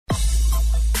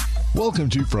Welcome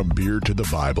to From Beer to the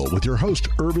Bible with your host,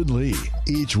 Ervin Lee.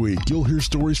 Each week, you'll hear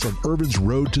stories from Ervin's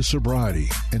road to sobriety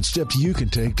and steps you can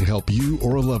take to help you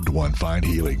or a loved one find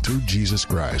healing through Jesus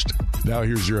Christ. Now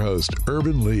here's your host,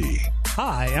 Ervin Lee.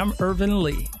 Hi, I'm Ervin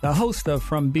Lee, the host of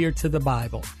From Beer to the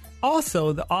Bible,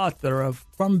 also the author of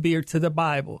From Beer to the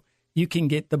Bible. You can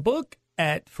get the book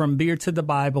at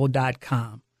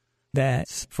FromBeerToTheBible.com.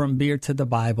 That's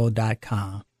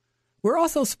FromBeerToTheBible.com. We're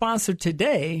also sponsored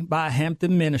today by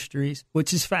Hampton Ministries,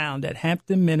 which is found at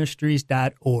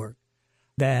hamptonministries.org.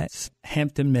 That's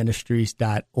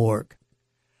hamptonministries.org.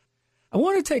 I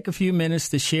want to take a few minutes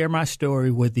to share my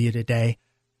story with you today.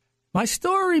 My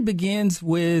story begins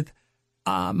with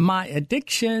my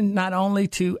addiction, not only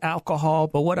to alcohol,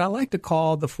 but what I like to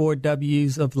call the 4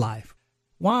 W's of life: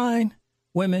 wine,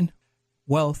 women,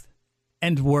 wealth,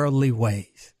 and worldly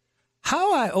ways.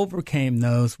 How I overcame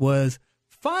those was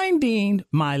finding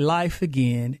my life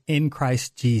again in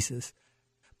Christ Jesus.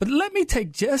 But let me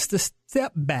take just a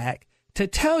step back to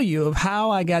tell you of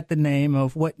how I got the name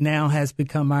of what now has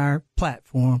become our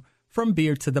platform, From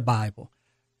Beer to the Bible.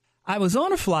 I was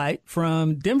on a flight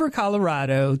from Denver,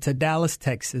 Colorado to Dallas,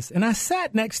 Texas, and I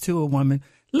sat next to a woman.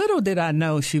 Little did I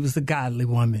know she was a godly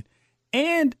woman.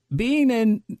 And being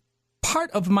in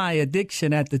part of my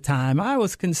addiction at the time, I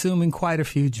was consuming quite a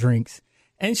few drinks.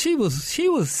 And she was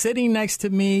sitting next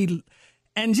to me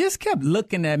and just kept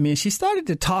looking at me. And she started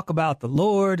to talk about the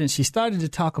Lord, and she started to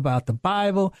talk about the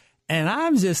Bible. And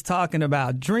I'm just talking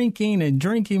about drinking and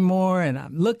drinking more. And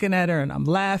I'm looking at her and I'm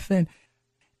laughing.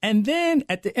 And then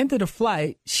at the end of the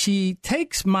flight, she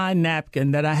takes my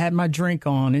napkin that I had my drink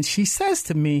on, and she says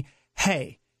to me,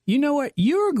 "Hey, you know what?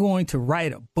 You're going to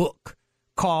write a book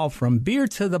called From Beer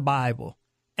to the Bible."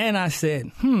 And I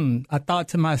said, I thought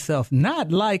to myself,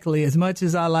 not likely, as much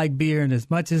as I like beer and as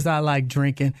much as I like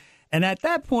drinking. And at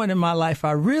that point in my life,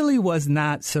 I really was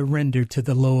not surrendered to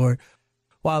the Lord.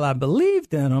 While I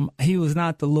believed in him, he was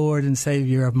not the Lord and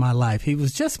Savior of my life. He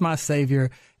was just my Savior.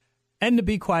 And to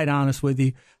be quite honest with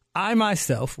you, I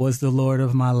myself was the Lord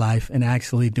of my life and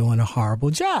actually doing a horrible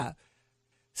job.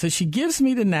 So she gives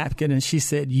me the napkin and she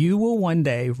said, "You will one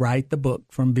day write the book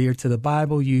From Beer to the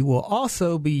Bible. You will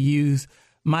also be used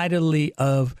mightily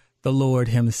of the Lord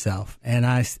himself." And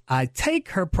I take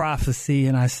her prophecy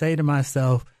and I say to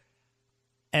myself,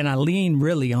 and I lean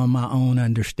really on my own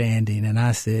understanding. And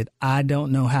I said, I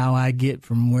don't know how I get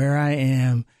from where I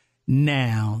am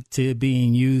now to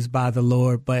being used by the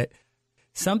Lord, but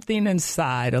something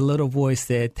inside, a little voice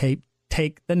said,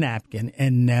 take the napkin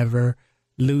and never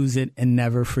lose it and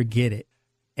never forget it.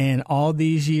 And all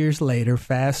these years later,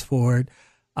 fast forward,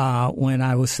 when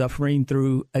I was suffering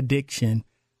through addiction,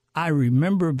 I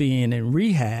remember being in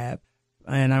rehab,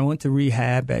 and I went to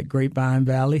rehab at Grapevine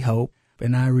Valley Hope.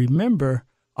 And I remember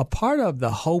a part of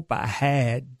the hope I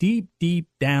had deep, deep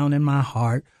down in my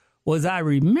heart was I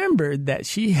remembered that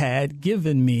she had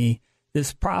given me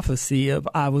this prophecy of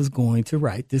I was going to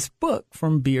write this book,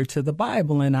 From Beer to the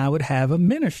Bible, and I would have a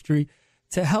ministry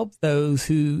to help those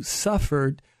who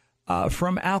suffered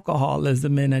from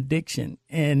alcoholism and addiction.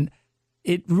 And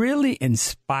it really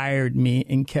inspired me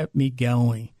and kept me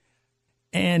going.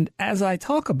 And as I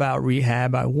talk about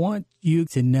rehab, I want you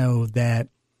to know that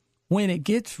when it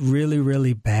gets really,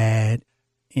 really bad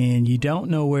and you don't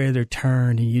know where to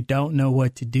turn and you don't know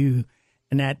what to do,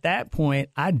 and at that point,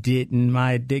 I didn't.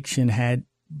 My addiction had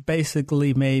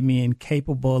basically made me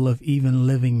incapable of even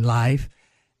living life.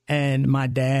 And my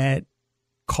dad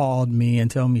called me and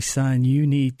told me, "Son, you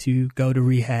need to go to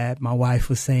rehab." My wife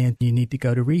was saying, "You need to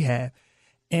go to rehab."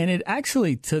 And it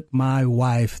actually took my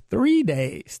wife 3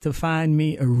 days to find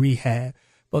me a rehab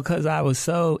because I was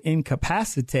so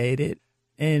incapacitated.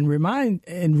 And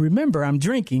remember, I'm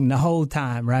drinking the whole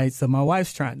time, right? So my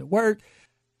wife's trying to work.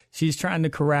 She's trying to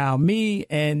corral me,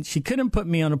 and she couldn't put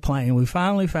me on a plane. We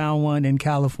finally found one in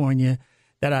California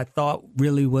that I thought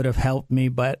really would have helped me,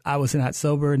 but I was not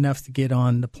sober enough to get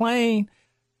on the plane.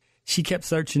 She kept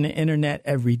searching the internet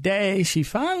every day. She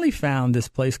finally found this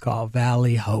place called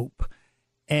Valley Hope.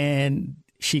 And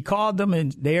she called them,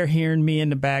 and they're hearing me in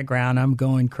the background. I'm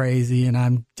going crazy, and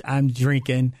I'm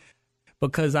drinking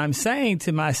because I'm saying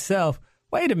to myself,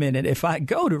 wait a minute, if I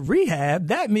go to rehab,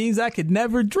 that means I could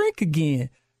never drink again.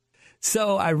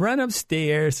 So I run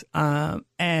upstairs,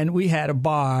 and we had a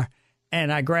bar,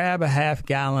 and I grab a half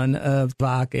gallon of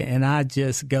vodka, and I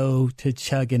just go to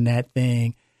chugging that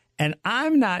thing. And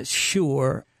I'm not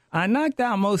sure, I knocked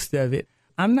out most of it.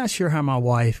 I'm not sure how my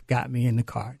wife got me in the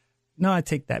car. No, I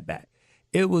take that back.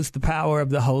 It was the power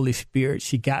of the Holy Spirit.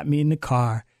 She got me in the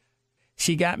car.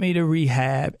 She got me to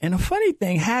rehab. And a funny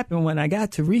thing happened when I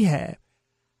got to rehab.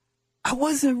 I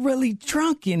wasn't really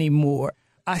drunk anymore.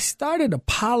 I started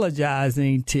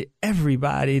apologizing to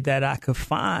everybody that I could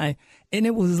find. And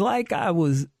it was like I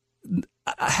was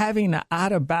having an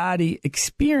out-of-body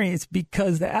experience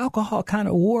because the alcohol kind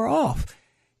of wore off.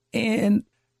 And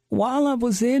while I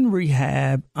was in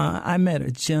rehab, I met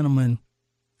a gentleman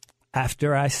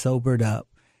after I sobered up.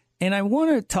 And I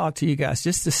want to talk to you guys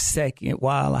just a second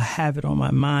while I have it on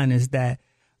my mind, is that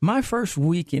my first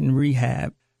week in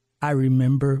rehab, I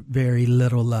remember very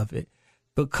little of it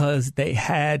because they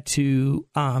had to,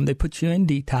 they put you in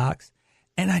detox.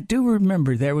 And I do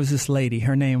remember there was this lady,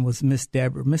 her name was Miss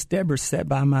Deborah. Miss Deborah sat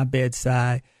by my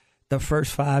bedside the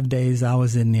first 5 days I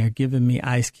was in there, giving me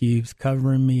ice cubes,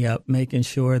 covering me up, making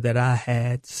sure that I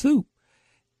had soup.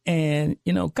 And,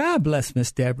 you know, God bless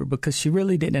Miss Deborah because she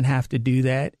really didn't have to do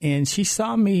that. And she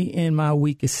saw me in my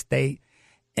weakest state.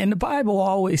 And the Bible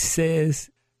always says,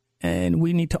 and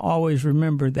we need to always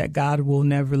remember that God will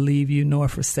never leave you nor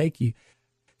forsake you.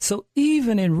 So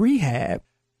even in rehab,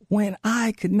 when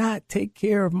I could not take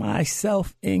care of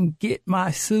myself and get my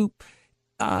soup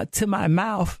to my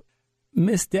mouth,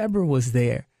 Miss Deborah was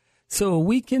there. So a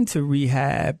week into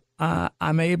rehab,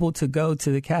 I'm able to go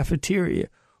to the cafeteria.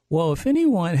 Well, if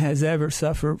anyone has ever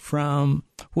suffered from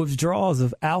withdrawals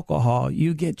of alcohol,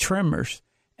 you get tremors.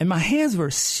 And my hands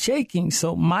were shaking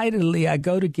so mightily, I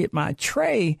go to get my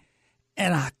tray,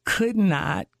 and I could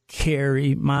not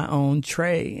carry my own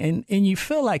tray. And you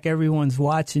feel like everyone's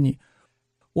watching you.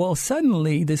 Well,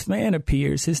 suddenly this man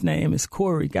appears. His name is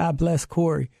Corey. God bless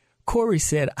Corey. Corey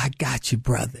said, "I got you,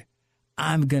 brother.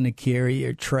 I'm going to carry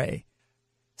your tray."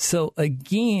 So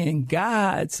again,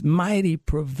 God's mighty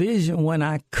provision when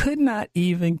I could not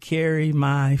even carry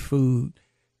my food.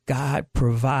 God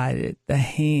provided the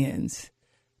hands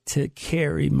to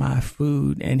carry my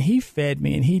food, and he fed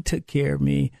me and he took care of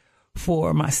me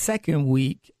for my second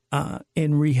week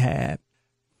in rehab.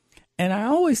 And I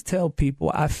always tell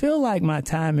people, I feel like my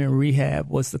time in rehab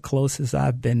was the closest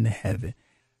I've been to heaven.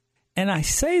 And I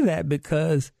say that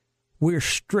because we're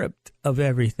stripped of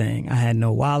everything. I had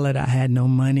no wallet. I had no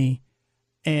money.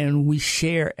 And we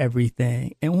share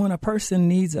everything. And when a person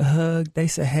needs a hug, they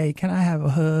say, "Hey, can I have a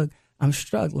hug? I'm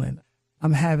struggling.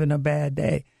 I'm having a bad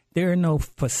day." There are no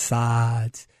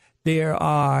facades. There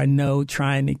are no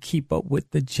trying to keep up with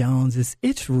the Joneses.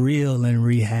 It's real in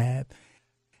rehab.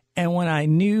 And when I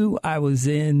knew I was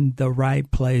in the right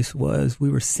place was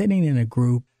we were sitting in a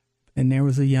group, and there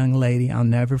was a young lady I'll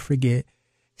never forget.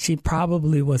 She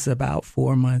probably was about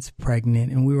 4 months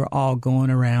pregnant, and we were all going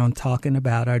around talking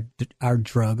about our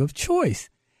drug of choice.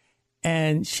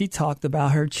 And she talked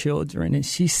about her children, and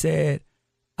she said,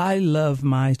 "I love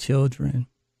my children,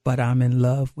 but I'm in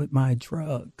love with my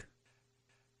drug."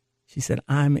 She said,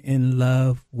 "I'm in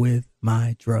love with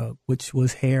my drug," which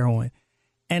was heroin.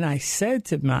 And I said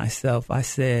to myself, I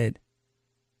said,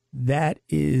 that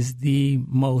is the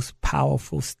most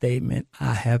powerful statement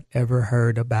I have ever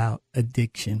heard about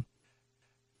addiction.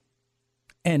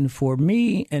 And for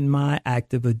me and my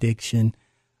active addiction,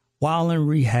 while in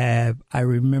rehab, I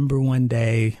remember one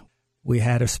day we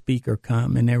had a speaker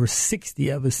come and there were 60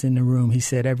 of us in the room. He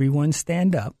said, "Everyone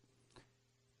stand up."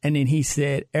 And then he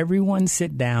said, "Everyone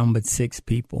sit down but 6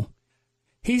 people."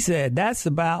 He said, "That's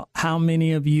about how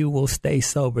many of you will stay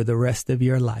sober the rest of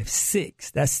your life. 6,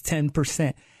 that's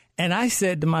 10%. And I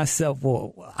said to myself,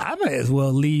 well, I may as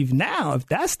well leave now if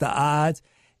that's the odds.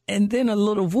 And then a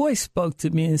little voice spoke to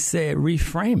me and said,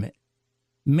 "Reframe it.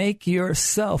 Make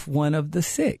yourself one of the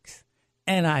 6.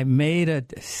 And I made a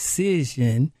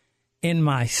decision in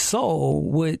my soul,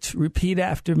 which, repeat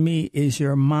after me, is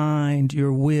your mind,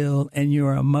 your will, and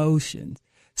your emotions.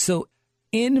 So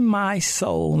in my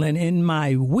soul and in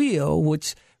my will,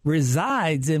 which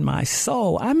resides in my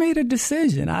soul, I made a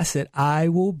decision. I said, I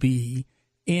will be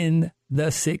in the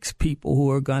 6 people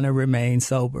who are going to remain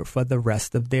sober for the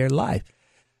rest of their life.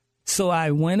 So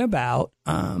I went about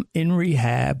in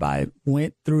rehab. I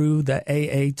went through the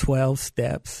AA 12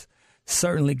 steps.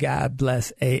 Certainly, God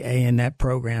bless AA in that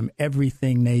program,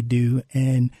 everything they do.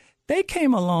 And they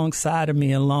came alongside of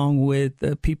me along with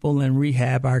the people in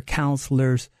rehab, our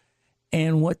counselors.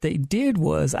 And what they did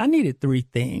was I needed 3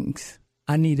 things.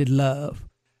 I needed love,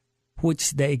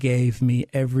 which they gave me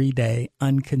every day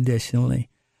unconditionally.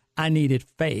 I needed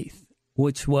faith,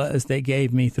 which was they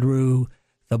gave me through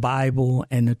the Bible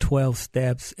and the 12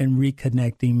 steps and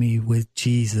reconnecting me with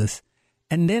Jesus.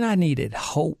 And then I needed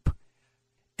hope.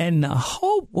 And the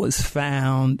hope was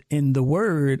found in the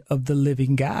word of the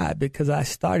living God, because I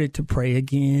started to pray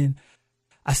again.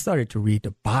 I started to read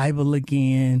the Bible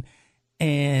again.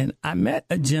 And I met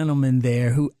a gentleman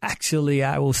there who actually,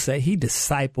 I will say, he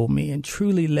discipled me and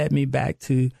truly led me back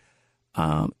to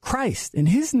Christ. And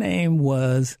his name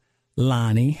was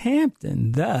Lonnie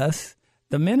Hampton. Thus,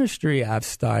 the ministry I've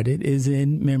started is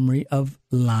in memory of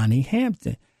Lonnie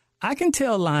Hampton. I can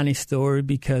tell Lonnie's story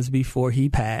because before he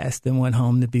passed and went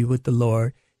home to be with the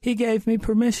Lord, he gave me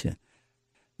permission.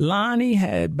 Lonnie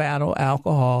had battled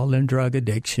alcohol and drug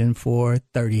addiction for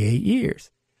 38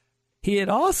 years. He had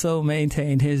also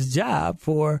maintained his job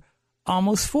for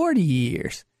almost 40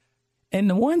 years. And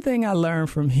the one thing I learned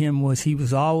from him was he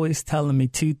was always telling me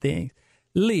two things.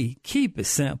 Lee, keep it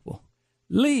simple.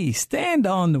 Lee, stand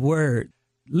on the word.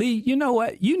 Lee, you know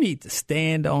what? You need to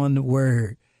stand on the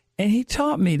word. And he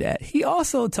taught me that. He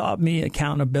also taught me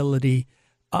accountability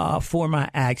for my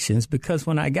actions, because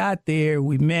when I got there,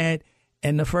 we met,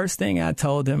 and the first thing I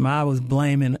told him, I was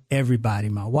blaming everybody,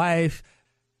 my wife,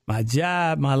 my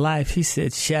job, my life. He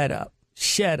said, shut up.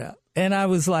 And I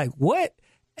was like, what?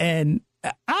 And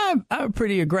I'm a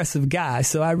pretty aggressive guy,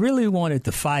 so I really wanted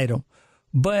to fight him.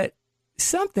 But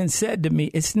something said to me,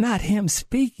 it's not him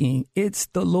speaking, it's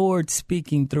the Lord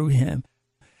speaking through him.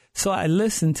 So I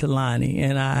listened to Lonnie,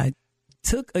 and I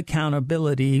took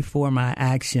accountability for my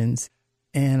actions.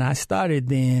 And I started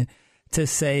then to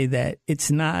say that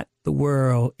it's not the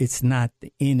world, it's not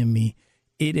the enemy.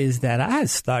 It is that I had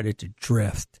started to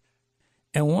drift.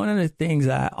 And one of the things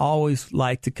I always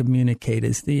like to communicate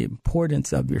is the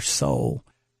importance of your soul.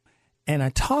 And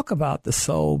I talk about the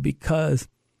soul because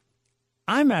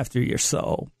I'm after your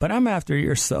soul, but I'm after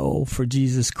your soul for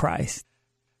Jesus Christ.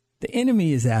 The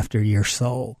enemy is after your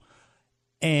soul.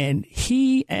 And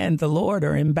he and the Lord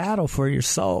are in battle for your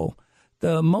soul.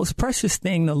 The most precious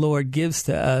thing the Lord gives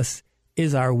to us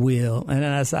is our will. And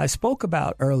as I spoke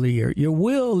about earlier, your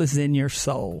will is in your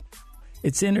soul.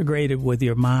 It's integrated with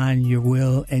your mind, your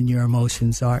will, and your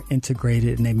emotions are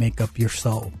integrated, and they make up your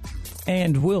soul.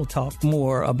 And we'll talk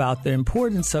more about the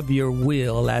importance of your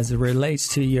will as it relates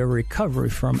to your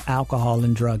recovery from alcohol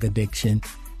and drug addiction.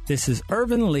 This is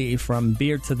Ervin Lee from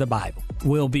Beer to the Bible.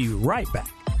 We'll be right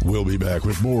back. We'll be back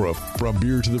with more of From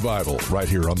Beer to the Bible right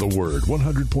here on The Word,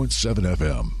 100.7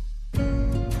 FM.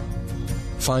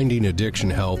 Finding addiction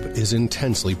help is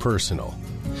intensely personal,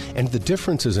 and the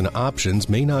differences in options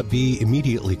may not be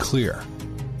immediately clear.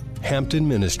 Hampton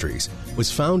Ministries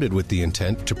was founded with the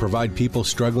intent to provide people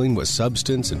struggling with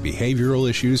substance and behavioral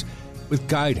issues with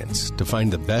guidance to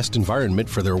find the best environment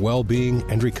for their well-being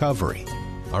and recovery.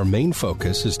 Our main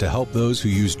focus is to help those who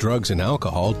use drugs and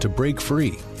alcohol to break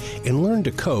free and learn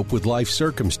to cope with life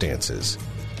circumstances.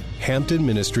 Hampton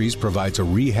Ministries provides a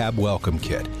rehab welcome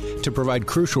kit to provide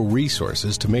crucial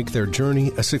resources to make their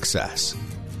journey a success.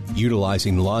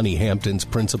 Utilizing Lonnie Hampton's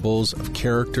principles of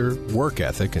character, work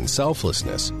ethic, and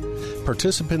selflessness,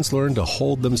 participants learn to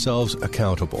hold themselves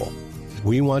accountable.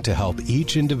 We want to help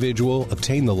each individual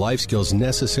obtain the life skills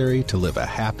necessary to live a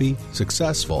happy,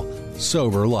 successful,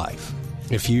 sober life.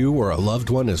 If you or a loved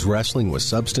one is wrestling with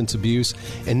substance abuse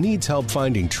and needs help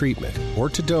finding treatment or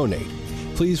to donate,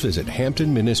 please visit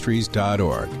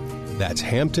hamptonministries.org. That's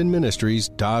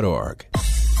hamptonministries.org.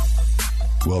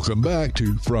 Welcome back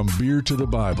to From Beer to the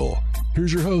Bible.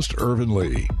 Here's your host, Ervin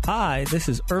Lee. Hi, this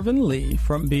is Ervin Lee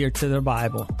from Beer to the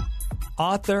Bible,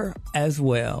 author as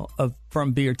well of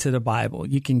From Beer to the Bible.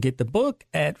 You can get the book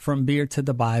at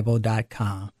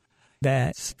FromBeerToTheBible.com.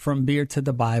 That's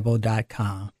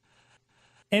FromBeerToTheBible.com.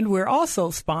 And we're also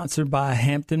sponsored by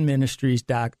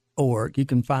HamptonMinistries.org. You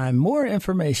can find more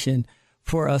information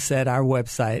for us at our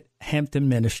website,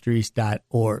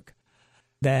 HamptonMinistries.org.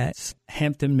 That's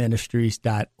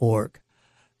HamptonMinistries.org.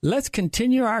 Let's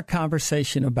continue our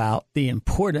conversation about the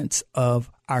importance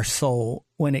of our soul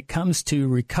when it comes to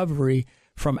recovery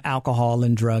from alcohol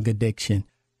and drug addiction.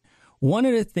 One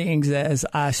of the things, as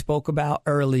I spoke about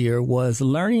earlier, was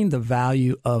learning the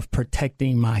value of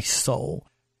protecting my soul.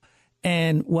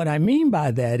 And what I mean by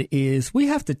that is we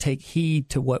have to take heed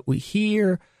to what we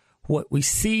hear, what we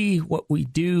see, what we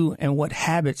do, and what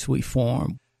habits we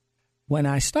form. When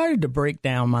I started to break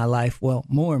down my life, well,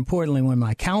 more importantly, when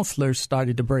my counselors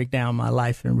started to break down my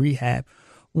life in rehab,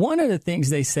 one of the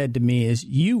things they said to me is,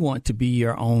 you want to be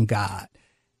your own God.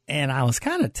 And I was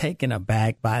kind of taken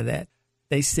aback by that.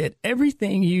 They said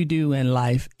everything you do in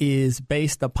life is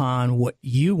based upon what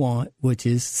you want, which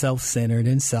is self-centered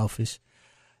and selfish.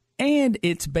 And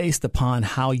it's based upon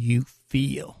how you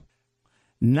feel,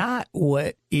 not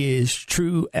what is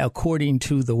true according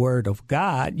to the word of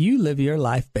God. You live your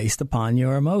life based upon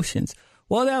your emotions.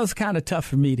 Well, that was kind of tough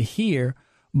for me to hear.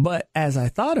 But as I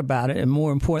thought about it, and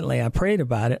more importantly, I prayed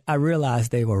about it, I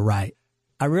realized they were right.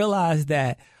 I realized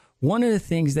that one of the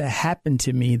things that happened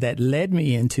to me that led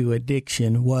me into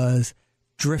addiction was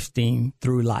drifting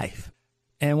through life.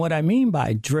 And what I mean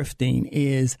by drifting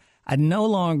is I no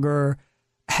longer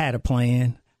had a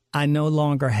plan. I no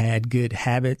longer had good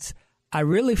habits. I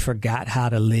really forgot how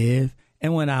to live.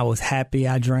 And when I was happy,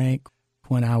 I drank.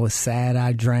 When I was sad,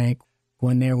 I drank.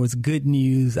 When there was good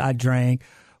news, I drank.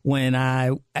 When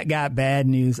I got bad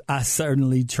news, I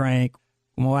certainly drank.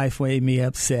 My wife made me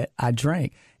upset, I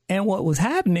drank. And what was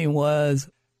happening was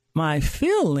my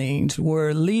feelings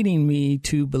were leading me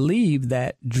to believe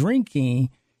that drinking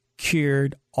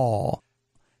cured all.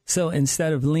 So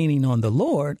instead of leaning on the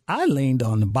Lord, I leaned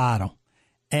on the bottle.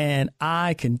 And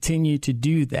I continued to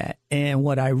do that. And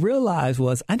what I realized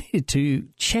was I needed to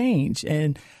change.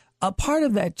 And a part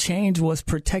of that change was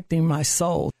protecting my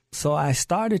soul. So I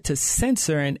started to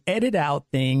censor and edit out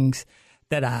things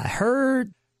that I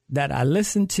heard, that I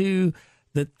listened to,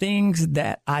 the things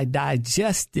that I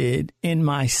digested in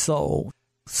my soul.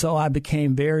 So I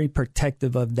became very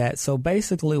protective of that. So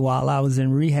basically, while I was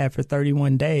in rehab for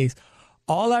 31 days,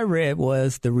 all I read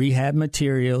was the rehab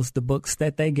materials, the books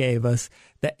that they gave us,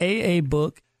 the AA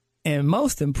book, and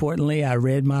most importantly, I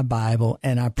read my Bible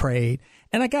and I prayed.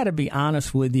 And I got to be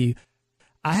honest with you,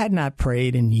 I had not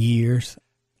prayed in years.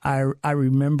 I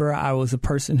remember I was a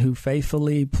person who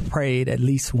faithfully prayed at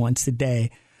least once a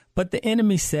day. But the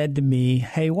enemy said to me,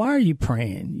 hey, why are you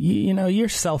praying? You know, you're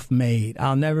self-made.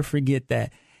 I'll never forget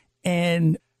that.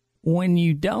 And when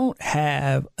you don't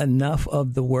have enough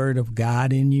of the word of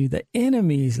God in you, the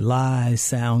enemy's lies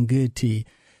sound good to you.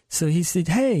 So he said,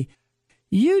 hey,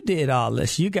 you did all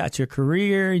this. You got your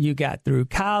career. You got through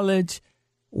college.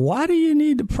 Why do you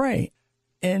need to pray?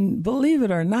 And believe it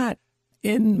or not,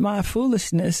 in my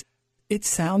foolishness, it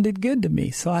sounded good to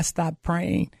me. So I stopped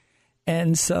praying.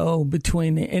 And so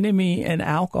between the enemy and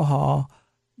alcohol,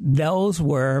 those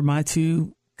were my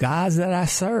two gods that I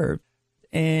served.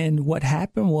 And what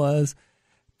happened was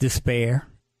despair,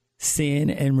 sin,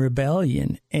 and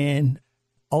rebellion, and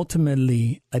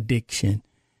ultimately addiction.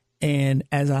 And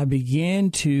as I began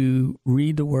to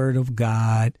read the Word of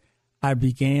God, I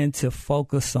began to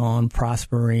focus on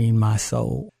prospering my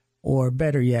soul, or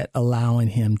better yet, allowing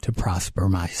Him to prosper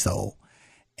my soul.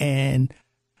 And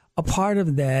a part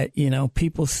of that, you know,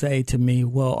 people say to me,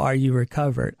 well, are you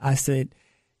recovered? I said,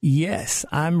 yes,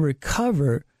 I'm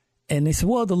recovered. And they said,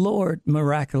 well, the Lord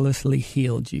miraculously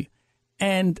healed you.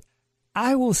 And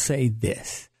I will say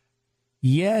this.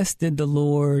 Yes, did the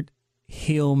Lord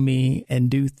heal me and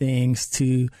do things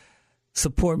to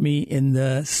support me in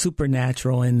the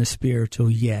supernatural and the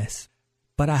spiritual? Yes.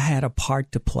 But I had a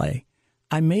part to play.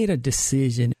 I made a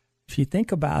decision. If you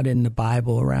think about it in the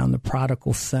Bible around the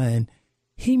prodigal son,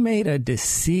 he made a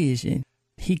decision.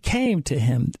 He came to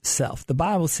himself. The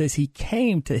Bible says he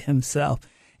came to himself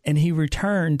and he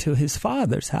returned to his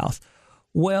father's house.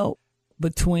 Well,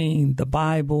 between the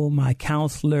Bible, my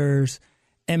counselors,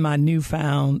 and my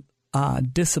newfound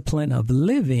discipline of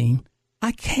living,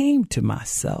 I came to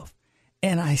myself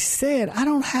and I said, I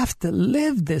don't have to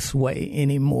live this way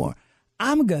anymore.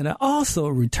 I'm going to also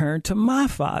return to my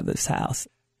Father's house.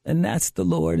 And that's the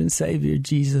Lord and Savior,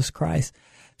 Jesus Christ.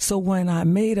 So when I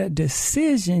made a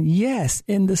decision, yes,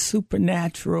 in the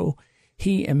supernatural,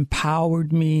 He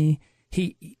empowered me.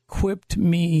 He equipped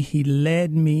me. He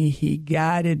led me. He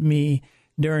guided me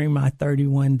during my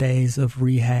 31 days of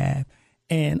rehab.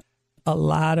 And a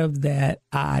lot of that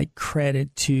I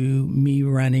credit to me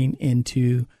running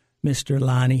into Mr.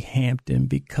 Lonnie Hampton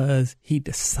because he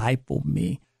discipled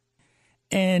me.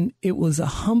 And it was a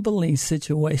humbling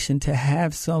situation to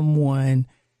have someone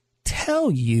tell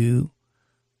you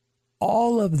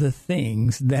all of the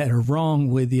things that are wrong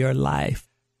with your life.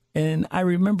 And I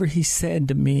remember he said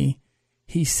to me,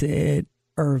 he said,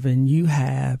 Ervin, you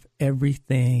have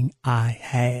everything I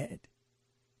had.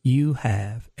 You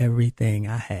have everything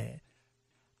I had.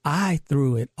 I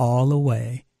threw it all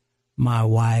away. My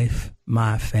wife,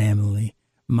 my family,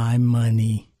 my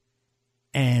money,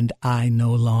 and I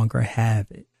no longer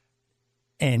have it.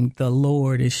 And the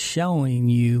Lord is showing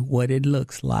you what it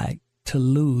looks like to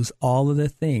lose all of the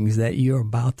things that you're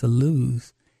about to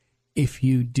lose if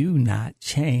you do not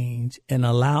change and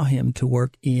allow Him to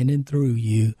work in and through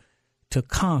you to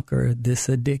conquer this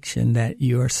addiction that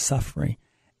you're suffering.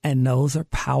 And those are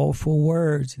powerful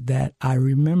words that I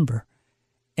remember.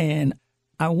 And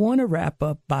I want to wrap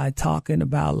up by talking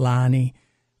about Lonnie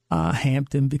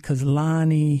Hampton, because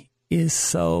Lonnie is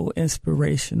so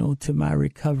inspirational to my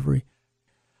recovery.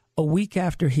 A week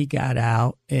after he got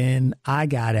out, and I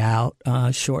got out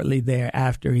shortly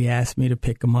thereafter, he asked me to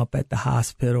pick him up at the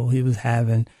hospital. He was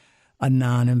having a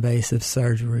non-invasive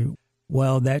surgery.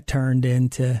 Well, that turned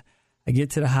into, I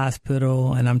get to the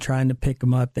hospital and I'm trying to pick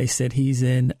him up. They said he's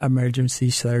in emergency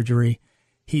surgery.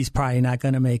 He's probably not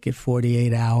going to make it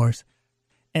 48 hours.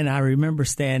 And I remember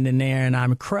standing there and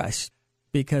I'm crushed.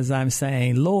 because I'm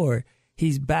saying, Lord,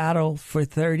 he's battled for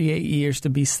 38 years to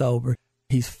be sober.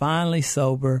 He's finally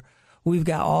sober. We've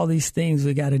got all these things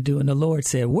we got to do. And the Lord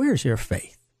said, where's your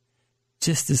faith?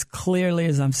 Just as clearly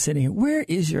as I'm sitting here, where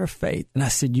is your faith? And I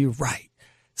said, you're right.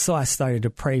 So I started to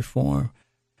pray for him.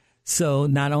 So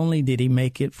not only did he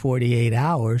make it 48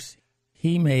 hours,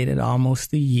 he made it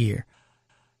almost a year.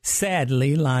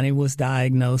 Sadly, Lonnie was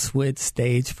diagnosed with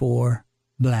stage 4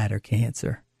 bladder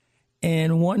cancer.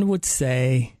 And one would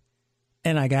say,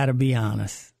 and I got to be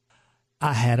honest,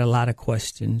 I had a lot of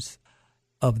questions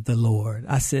of the Lord.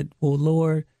 I said, well,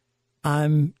 Lord,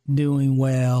 I'm doing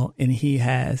well, and he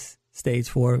has stage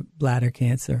 4 bladder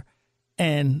cancer.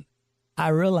 And I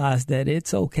realized that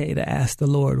it's okay to ask the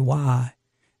Lord why.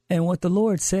 And what the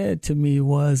Lord said to me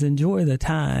was, enjoy the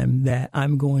time that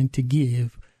I'm going to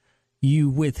give you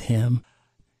with him.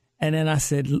 And then I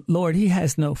said, Lord, he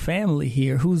has no family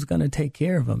here. Who's going to take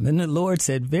care of him? And the Lord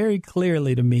said very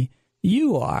clearly to me,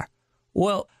 you are.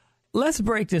 Well, let's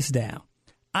break this down.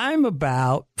 I'm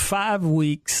about 5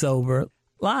 weeks sober.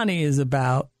 Lonnie is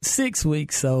about 6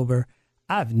 weeks sober.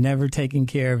 I've never taken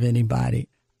care of anybody.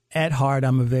 At heart,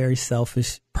 I'm a very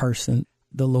selfish person.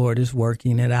 The Lord is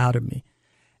working it out of me.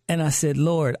 And I said,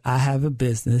 Lord, I have a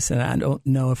business, and I don't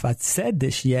know if I said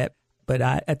this yet, but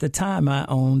at the time I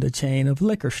owned a chain of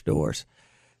liquor stores.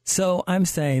 So I'm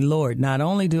saying, Lord, not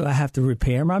only do I have to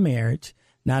repair my marriage,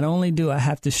 not only do I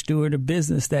have to steward a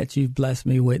business that you've blessed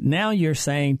me with, now you're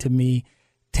saying to me,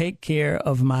 take care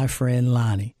of my friend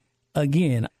Lonnie.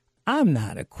 Again, I'm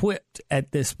not equipped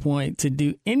at this point to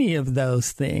do any of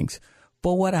those things.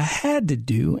 But what I had to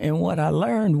do and what I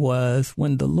learned was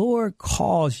when the Lord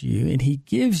calls you and he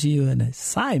gives you an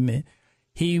assignment,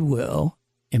 he will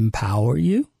empower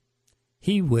you.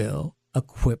 He will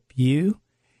equip you.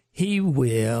 He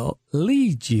will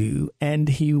lead you, and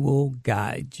he will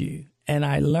guide you. And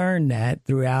I learned that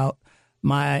throughout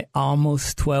my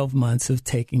almost 12 months of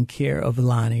taking care of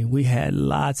Lonnie. We had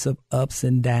lots of ups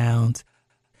and downs.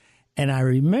 And I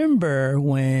remember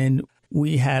when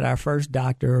we had our first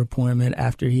doctor appointment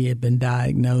after he had been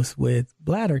diagnosed with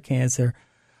bladder cancer,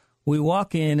 we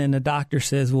walk in and the doctor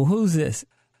says, well, who's this?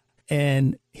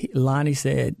 And Lonnie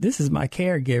said, this is my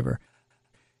caregiver.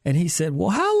 And he said, well,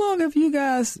 how long have you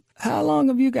guys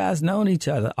known each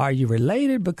other? Are you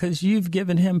related? Because you've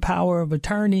given him power of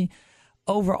attorney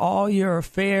over all your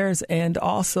affairs and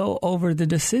also over the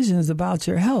decisions about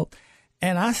your health.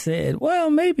 And I said, well,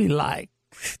 maybe like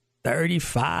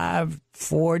 35,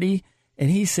 40. And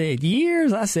he said,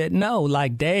 years? I said, no,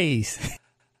 like days.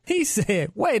 He said,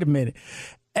 wait a minute.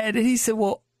 And he said,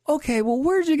 well, okay, well,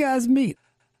 where'd you guys meet?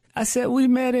 I said, we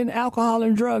met in alcohol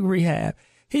and drug rehab.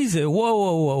 He said,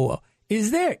 whoa.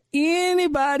 Is there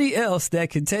anybody else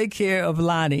that can take care of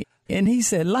Lonnie? And he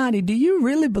said, Lonnie, do you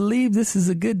really believe this is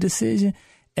a good decision?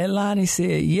 And Lonnie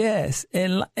said, yes.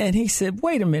 And he said,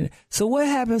 wait a minute. So what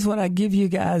happens when I give you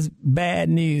guys bad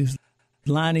news?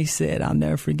 Lonnie said, I'll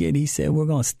never forget, he said, we're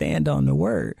going to stand on the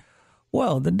word.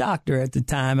 Well, the doctor at the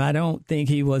time, I don't think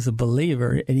he was a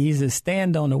believer. And he said,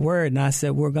 stand on the word. And I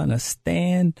said, we're going to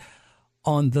stand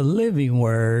on the living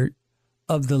word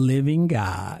of the living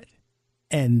God.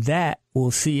 And that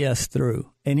will see us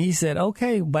through. And he said,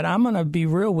 okay, but I'm going to be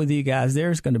real with you guys.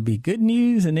 There's going to be good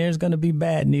news and there's going to be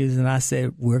bad news. And I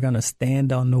said, we're going to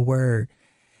stand on the word.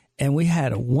 And we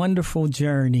had a wonderful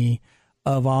journey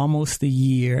of almost a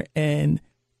year. And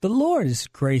the Lord is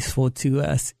graceful to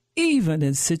us, even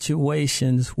in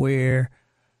situations where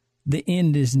the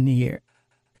end is near.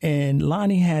 And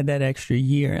Lonnie had that extra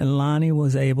year, and Lonnie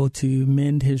was able to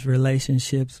mend his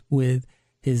relationships with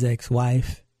his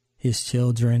ex-wife, his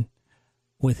children,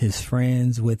 with his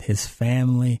friends, with his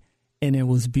family. And it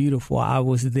was beautiful. I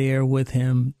was there with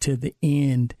him to the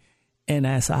end. And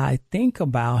as I think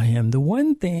about him, the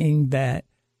one thing that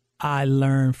I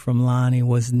learned from Lonnie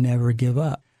was never give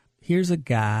up. Here's a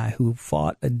guy who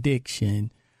fought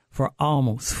addiction for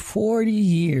almost 40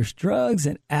 years, drugs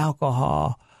and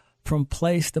alcohol, from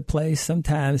place to place.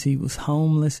 Sometimes he was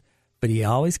homeless, but he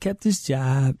always kept his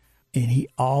job and he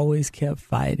always kept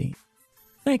fighting.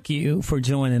 Thank you for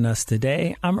joining us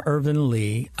today. I'm Ervin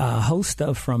Lee, host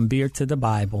of From Beer to the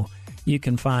Bible. You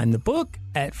can find the book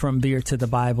at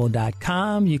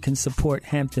FromBeerToTheBible.com. You can support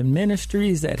Hampton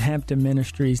Ministries at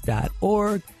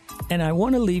HamptonMinistries.org. And I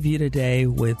want to leave you today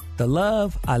with the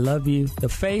love. I love you. The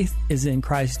faith is in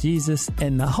Christ Jesus,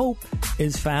 and the hope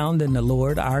is found in the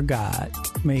Lord our God.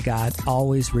 May God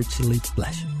always richly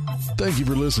bless you. Thank you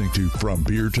for listening to From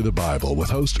Beer to the Bible with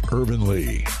host Ervin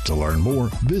Lee. To learn more,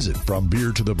 visit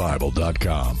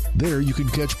FromBeerToTheBible.com. There you can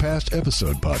catch past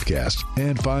episode podcasts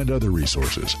and find other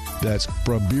resources. That's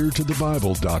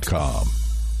FromBeerToTheBible.com.